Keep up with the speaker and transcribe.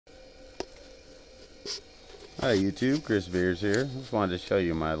Hi YouTube, Chris Beers here. Just wanted to show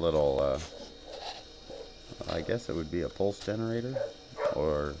you my little, I guess it would be a pulse generator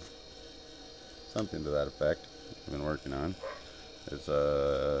or something to that effect I've been working on. It's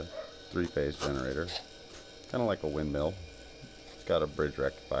a 3-phase generator, kind of like a windmill. It's got a bridge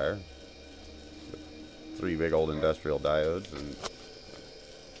rectifier, 3 big old industrial diodes, and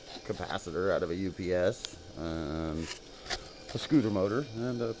capacitor out of a UPS, and a scooter motor,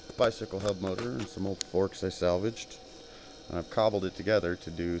 and a bicycle hub motor, and some old forks I salvaged. And I've cobbled it together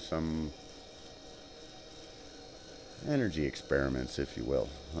to do some energy experiments, if you will.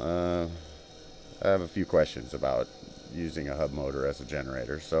 I have a few questions about using a hub motor as a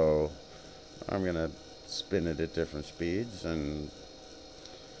generator, so I'm going to spin it at different speeds and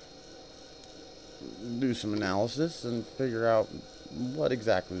do some analysis and figure out what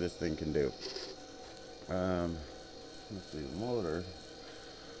exactly this thing can do. Let's see, the motor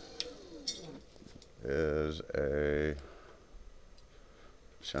is a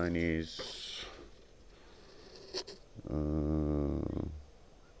Chinese how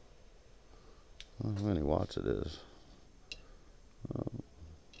many watts it is? I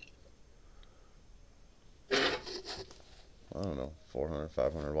don't know, 400,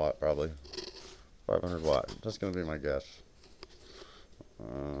 500 watt probably. 500 watt, that's going to be my guess.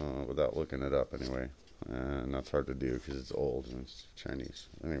 Without looking it up anyway. And that's hard to do because it's old and it's Chinese.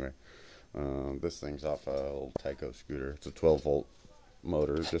 Anyway, this thing's off a old Tyco scooter. It's a 12 volt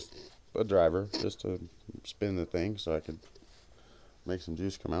motor, just a driver, just to spin the thing so I could make some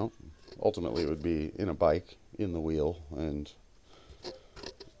juice come out. Ultimately, it would be in a bike, in the wheel, and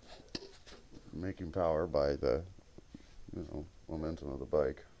making power by the, momentum of the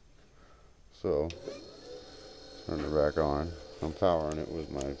bike. So, turn it back on. I'm powering it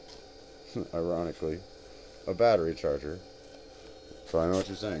with my, ironically, a battery charger. So I know what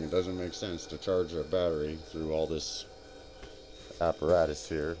you're saying. It doesn't make sense to charge a battery through all this apparatus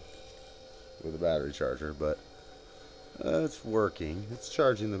here with a battery charger, but it's working. It's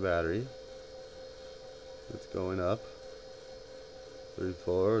charging the battery. It's going up.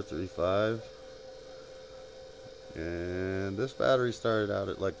 3.4, 3.5. And this battery started out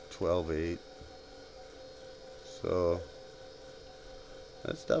at like 12.8. So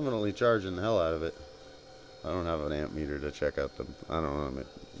that's definitely charging the hell out of it. I don't have an amp meter to check out I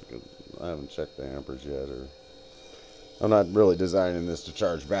haven't checked the amperage yet, or I'm not really designing this to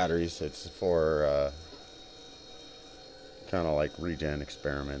charge batteries. It's for kind of like Regen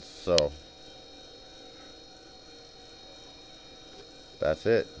experiments. So that's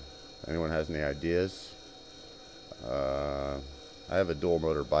it. If anyone has any ideas, I have a dual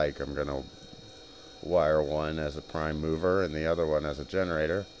motor bike. I'm gonna wire one as a prime mover and the other one as a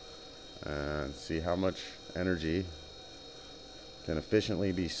generator, and see how much energy can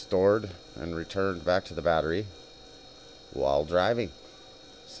efficiently be stored and returned back to the battery while driving.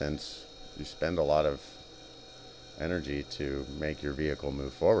 Since you spend a lot of energy to make your vehicle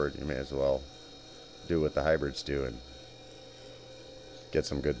move forward, you may as well do what the hybrids do and get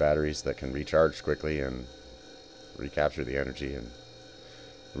some good batteries that can recharge quickly and recapture the energy and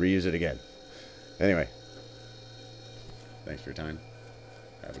reuse it again. Anyway, thanks for your time.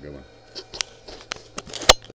 Have a good one.